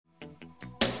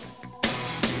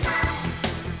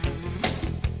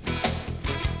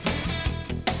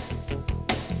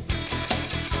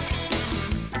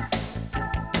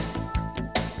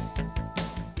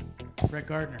Brett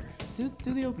Gardner. Do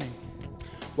the opening.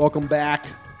 Welcome back,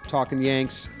 Talking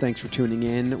Yanks. Thanks for tuning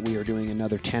in. We are doing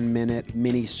another 10-minute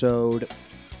mini-sode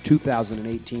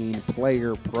 2018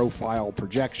 player profile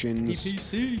projections.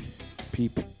 PPC.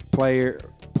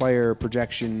 Player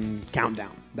projection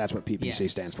countdown. That's what PPC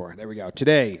stands for. There we go.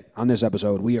 Today, on this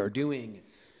episode, we are doing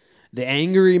the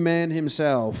angry man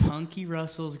himself. Punky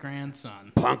Russell's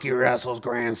grandson.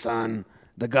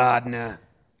 The Gardner.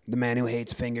 The man who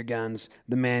hates finger guns.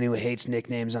 The man who hates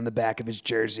nicknames on the back of his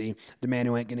jersey. The man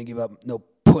who ain't going to give up no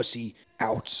pussy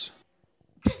outs.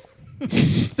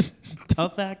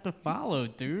 Tough act to follow,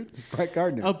 dude. Brett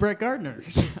Gardner. Oh, Brett Gardner.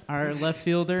 Our left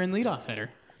fielder and leadoff hitter.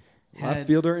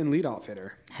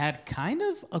 Had kind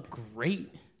of a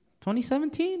great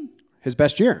 2017. His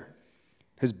best year.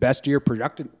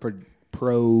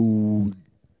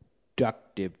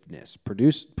 Productiveness.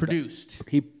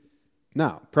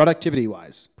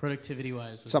 Productivity-wise.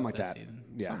 Productivity-wise was Something like his best that. season.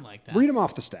 Yeah. Something like that. Read him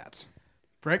off the stats.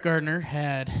 Brett Gardner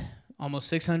had almost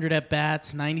 600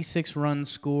 at-bats, 96 runs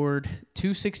scored,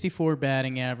 264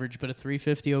 batting average, but a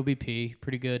 350 OBP.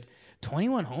 Pretty good.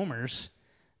 21 homers,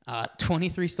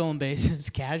 23 stolen bases,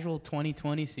 casual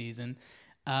 2020 season,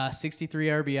 63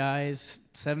 RBIs,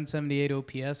 778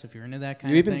 OPS, if you're into that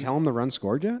kind of thing. You even tell him the run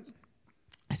scored yet?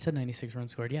 I said 96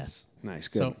 runs scored, yes. Nice,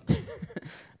 good.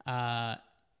 So,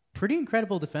 pretty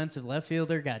incredible defensive left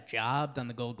fielder. Got jobbed on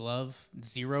the Gold Glove.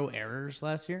 0 errors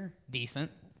last year.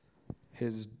 Decent.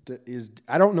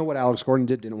 I don't know what Alex Gordon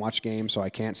did. Didn't watch games, so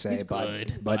I can't say. He's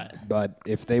good, but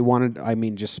if they wanted,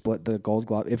 just split the Gold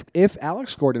Glove. If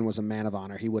Alex Gordon was a man of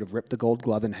honor, he would have ripped the Gold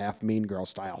Glove in half, Mean Girl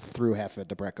style, threw half of it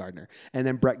to Brett Gardner, and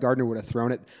then Brett Gardner would have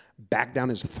thrown it back down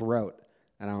his throat.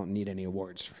 I don't need any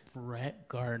awards. Brett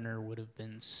Gardner would have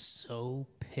been so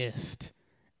pissed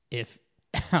if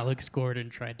Alex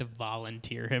Gordon tried to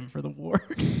volunteer him for the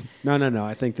award. No.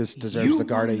 I think this deserves the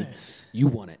Gardy. You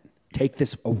won it. Take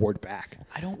this award back.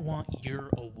 I don't want your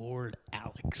award,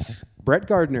 Alex. Brett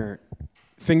Gardner,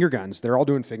 finger guns. They're all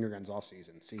doing finger guns all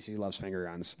season. CC loves finger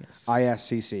guns. Yes. I asked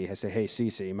CC. I say, hey,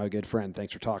 CC, my good friend,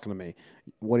 thanks for talking to me.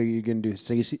 What are you going to do?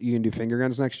 CC, you going to do finger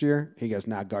guns next year? He goes,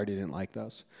 nah, Gardy didn't like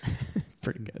those.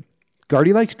 Pretty good.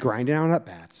 Gardy likes grinding out at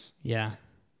bats. Yeah.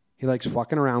 He likes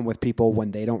fucking around with people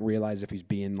when they don't realize if he's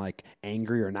being like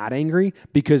angry or not angry,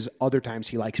 because other times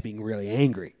he likes being really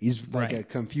angry. He's like a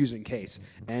confusing case,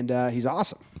 and he's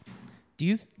awesome. Do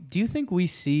you think we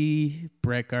see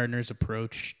Brett Gardner's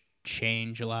approach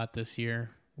change a lot this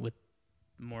year with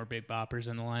more big boppers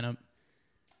in the lineup?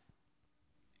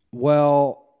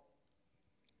 Well,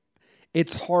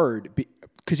 it's hard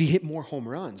because he hit more home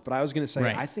runs, but I was going to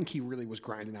say I think he really was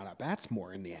grinding out at bats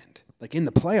more in the end. Like in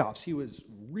the playoffs, he was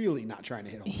really not trying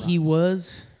to hit home runs. He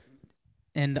was,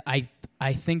 and I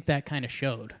think that kind of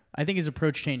showed. I think his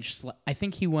approach changed. I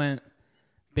think he went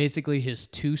basically his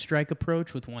 2-strike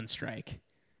approach with 1 strike.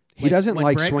 He doesn't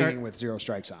like swinging with 0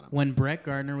 strikes on him. When Brett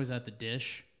Gardner was at the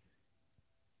dish,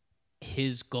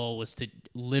 his goal was to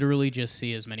literally just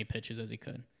see as many pitches as he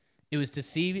could. It was to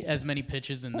see as many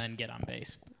pitches and then get on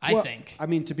base. I think. I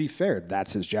mean, to be fair,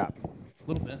 that's his job.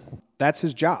 A little bit. That's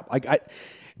his job.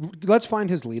 Let's find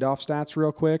his leadoff stats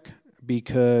real quick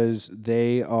because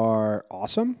they are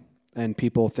awesome, and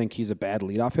people think he's a bad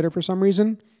leadoff hitter for some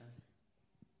reason.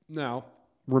 Now,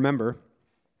 remember,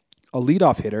 a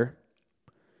leadoff hitter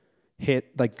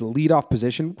the leadoff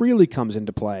position really comes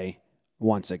into play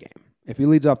once a game. If he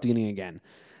leads off the inning again.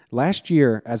 Last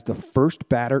year, as the first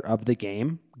batter of the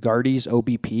game, Gardy's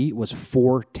OBP was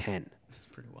 410. That's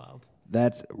pretty wild.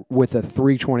 That's with a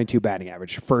 322 batting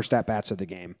average, first at-bats of the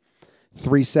game.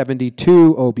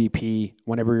 372 OBP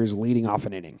whenever he was leading off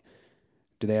an inning.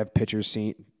 Do they have pitches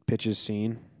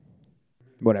seen?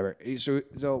 Whatever.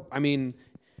 So I mean,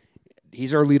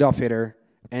 he's our leadoff hitter,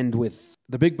 and with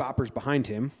the big boppers behind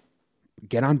him,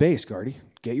 get on base, Gardy.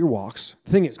 Get your walks.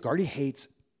 The thing is, Gardy hates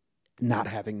not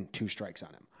having 2 strikes on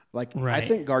him. I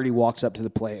think Gardy walks up to the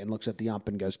plate and looks at the ump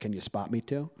and goes, "Can you spot me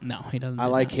too?" No, he doesn't. I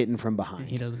like hitting from behind.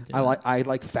 He doesn't. I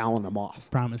like fouling him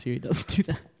off. Promise you, he doesn't do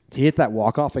that. He hit that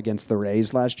walk-off against the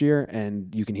Rays last year,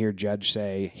 and you can hear Judge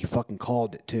say he fucking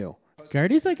called it, too.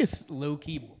 Gardy's like a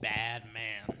low-key bad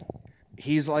man.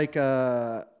 He's like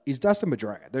he's Dustin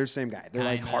Pedroia. They're the same guy.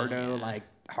 They're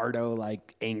hardo,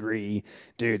 like angry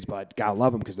dudes, but gotta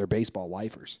love them because they're baseball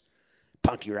lifers.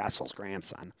 Punky Russell's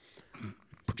grandson.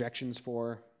 Projections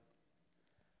for...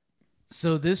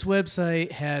 So this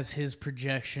website has his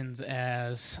projections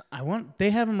as they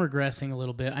have him regressing a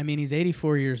little bit. I mean, he's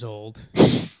 84 years old.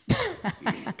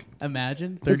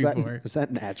 Imagine 34. Was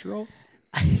that natural?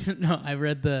 I don't know. I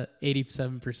read the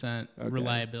 87%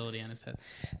 reliability on his head.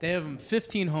 They have him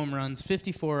 15 home runs,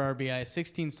 54 RBI,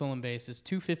 16 stolen bases,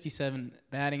 257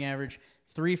 batting average,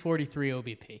 343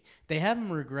 OBP. They have him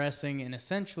regressing in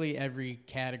essentially every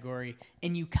category,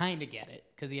 and you kind of get it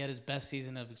because he had his best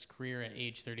season of his career at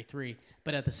age 33.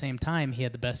 But at the same time, he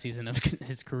had the best season of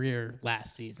his career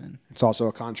last season. It's also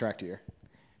a contract year.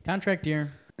 Contract year.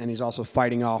 And he's also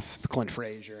fighting off Clint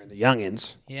Frazier and the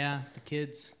youngins. Yeah, the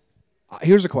kids.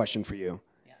 Here's a question for you.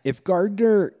 Yeah. If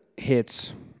Gardner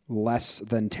hits less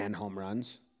than 10 home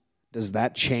runs, does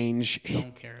that change?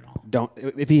 Don't care at all.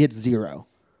 If he hits 0.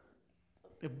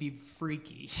 It'd be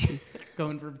freaky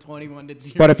going from 21 to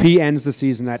 0. But if he ends the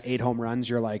season at 8 home runs,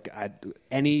 you're like,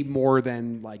 any more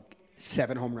than like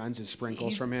 7 home runs is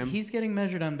sprinkles from him? He's getting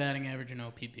measured on batting average and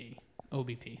OBP,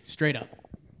 straight up.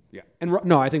 Yeah. And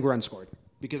no, I think run scored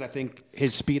because I think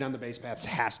his speed on the base paths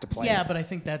has to play. Yeah, but I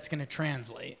think that's going to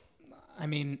translate. I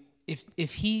mean,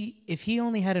 if he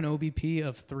only had an OBP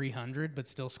of 300 but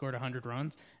still scored 100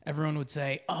 runs, everyone would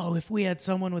say, "Oh, if we had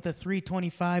someone with a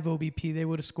 325 OBP, they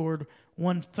would have scored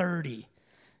 130."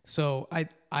 So I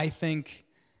think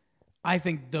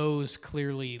those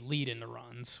clearly lead into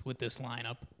runs with this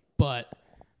lineup, but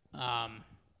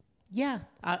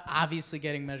obviously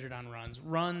getting measured on runs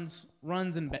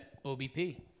and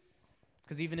OBP.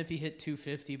 Because even if he hit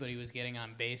 250, but he was getting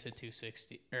on base at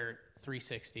 260 or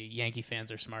 360, Yankee fans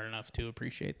are smart enough to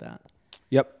appreciate that.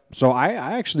 Yep. So I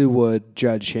actually would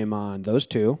judge him on those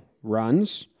two: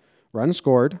 runs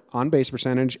scored, on base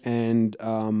percentage, and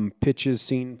pitches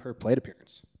seen per plate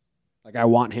appearance. Like I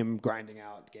want him grinding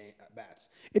out bats.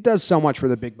 It does so much for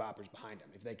the big boppers behind him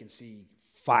if they can see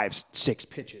 5-6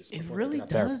 pitches. It really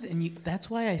does, and that's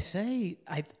why I say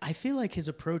I feel like his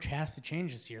approach has to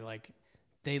change this year. Like.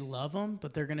 They love him,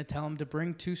 but they're going to tell him to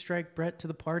bring two-strike Brett to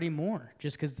the party more,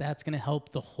 just because that's going to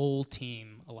help the whole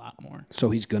team a lot more. So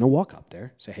he's going to walk up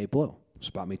there, say, "Hey, Blue,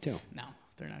 spot me too." No,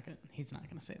 they're not going. He's not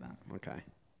going to say that. Okay.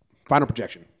 Final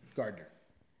projection, Gardner.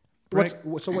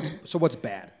 What's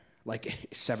bad? Like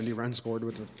 70 runs scored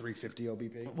with a 350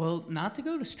 OBP. Well, not to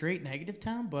go to straight negative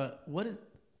town, but what is,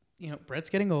 Brett's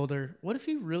getting older. What if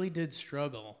he really did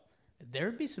struggle? There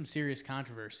would be some serious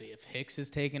controversy if Hicks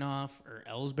is taken off or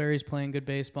Ellsbury's playing good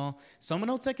baseball. Someone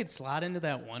else that could slot into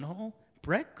that one hole,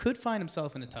 Brett could find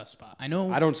himself in a tough spot. I know.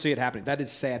 I don't see it happening. That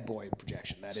is sad boy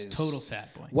projection. That is total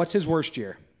sad boy. What's his worst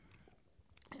year?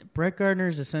 Brett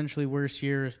Gardner's essentially worst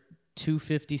year is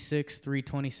 256,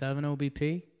 327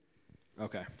 OBP.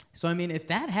 Okay. So, I mean, if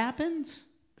that happens,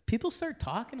 people start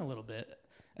talking a little bit,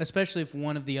 especially if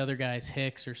one of the other guys,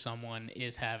 Hicks or someone,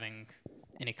 is having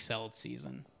an excelled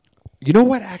season. You know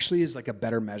what actually is like a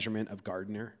better measurement of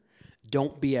Gardner?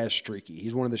 Don't be as streaky.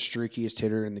 He's one of the streakiest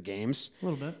hitter in the games. A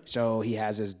little bit. So he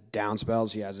has his down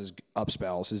spells. He has his up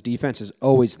spells. His defense is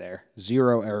always there.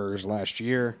 0 errors last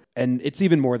year. And it's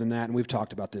even more than that. And we've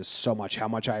talked about this so much, how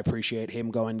much I appreciate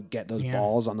him going get those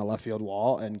balls on the left field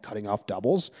wall and cutting off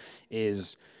doubles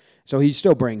is... So he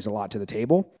still brings a lot to the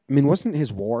table. I mean, wasn't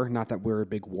his WAR, not that we're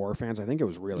big WAR fans, I think it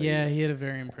was really... Yeah, he had a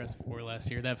very impressive WAR last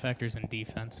year. That factors in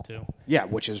defense, too. Yeah,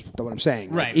 which is what I'm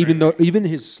saying. Right. Like, even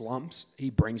his slumps,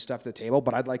 he brings stuff to the table,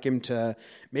 but I'd like him to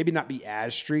maybe not be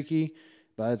as streaky,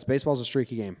 but baseball's a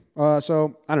streaky game.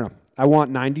 So, I don't know. I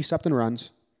want 90-something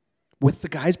runs. With the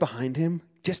guys behind him,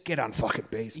 just get on fucking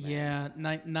base, man.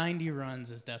 Yeah, 90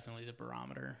 runs is definitely the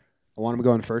barometer. I want him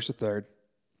going first or third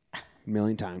a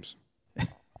million times.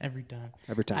 Every time.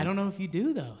 Every time. I don't know if you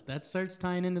do, though. That starts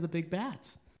tying into the big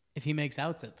bats. If he makes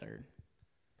outs at third.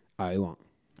 He won't.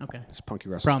 Okay. It's Punky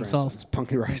Russell's Problem grandson. solved. It's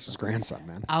Punky Russell's grandson,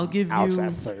 man. I'll give outs you...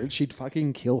 at third. She'd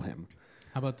fucking kill him.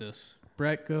 How about this?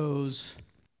 Brett goes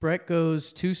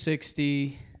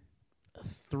 260,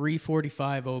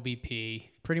 345 OBP,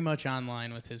 pretty much on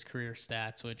line with his career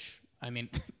stats, which... I mean,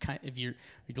 if you're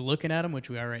looking at them, which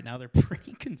we are right now, they're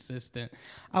pretty consistent.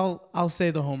 I'll say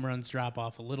the home runs drop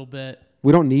off a little bit.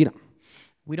 We don't need him.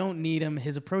 We don't need him.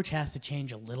 His approach has to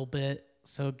change a little bit.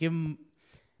 So give him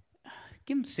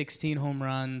 16 home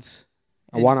runs.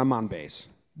 I want him on base.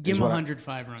 Give him a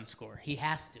 105 run score. He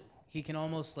has to. He can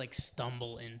almost like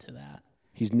stumble into that.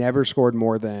 He's never scored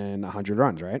more than 100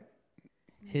 runs, right?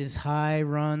 His high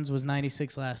runs was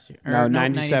 96 last year. No,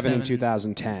 97 in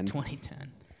 2010.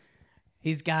 2010.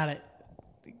 He's got it.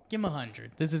 Give him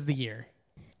 100. This is the year.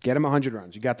 Get him 100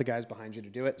 runs. You got the guys behind you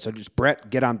to do it. So just Brett,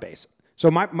 get on base.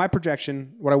 So my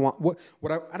projection, what I want,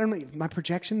 I don't know. My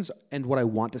projections and what I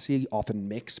want to see often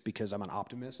mix because I'm an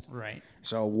optimist. Right.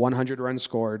 So 100 runs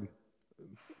scored,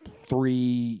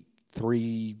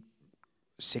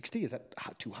 360. Is that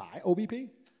too high? OBP.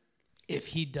 If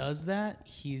he does that,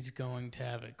 he's going to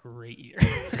have a great year.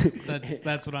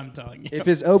 That's what I'm telling you. If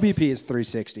his OBP is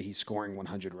 360, he's scoring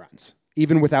 100 runs,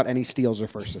 even without any steals or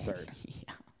first or third.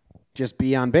 Yeah. Just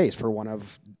be on base for one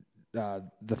of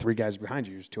the three guys behind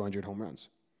you who's 200 home runs.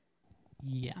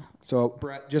 Yeah. So,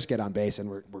 Brett, just get on base, and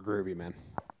we're groovy, man.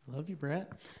 Love you,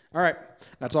 Brett. All right.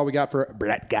 That's all we got for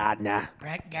Brett Gardner.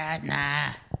 Brett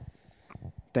Gardner.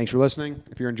 Thanks for listening.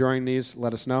 If you're enjoying these,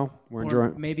 let us know. We're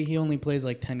enjoying. Maybe he only plays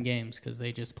like 10 games because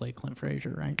they just play Clint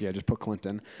Frazier, right? Yeah, just put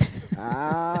Clinton.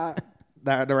 That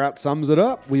about sums it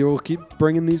up. We will keep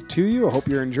bringing these to you. I hope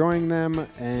you're enjoying them,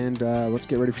 and let's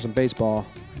get ready for some baseball.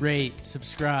 Rate,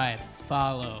 subscribe,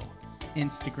 follow,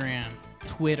 Instagram,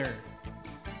 Twitter.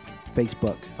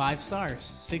 Facebook. 5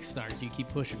 stars, 6 stars. You keep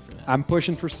pushing for that. I'm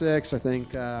pushing for 6. I think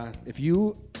if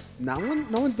you, no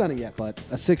one's done it yet, but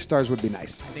a 6 stars would be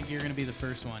nice. I think you're going to be the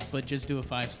first one, but just do a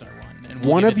 5-star one. And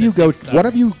One of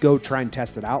you go try and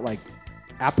test it out. Like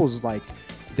Apple's is like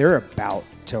they're about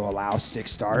to allow 6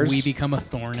 stars. We become a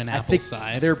thorn in Apple's I think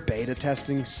side. They're beta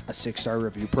testing a 6-star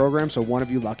review program. So one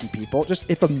of you lucky people, just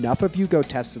if enough of you go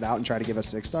test it out and try to give us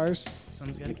 6 stars,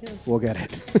 Someone's got to give. we'll get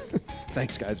it.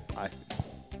 Thanks, guys. Bye.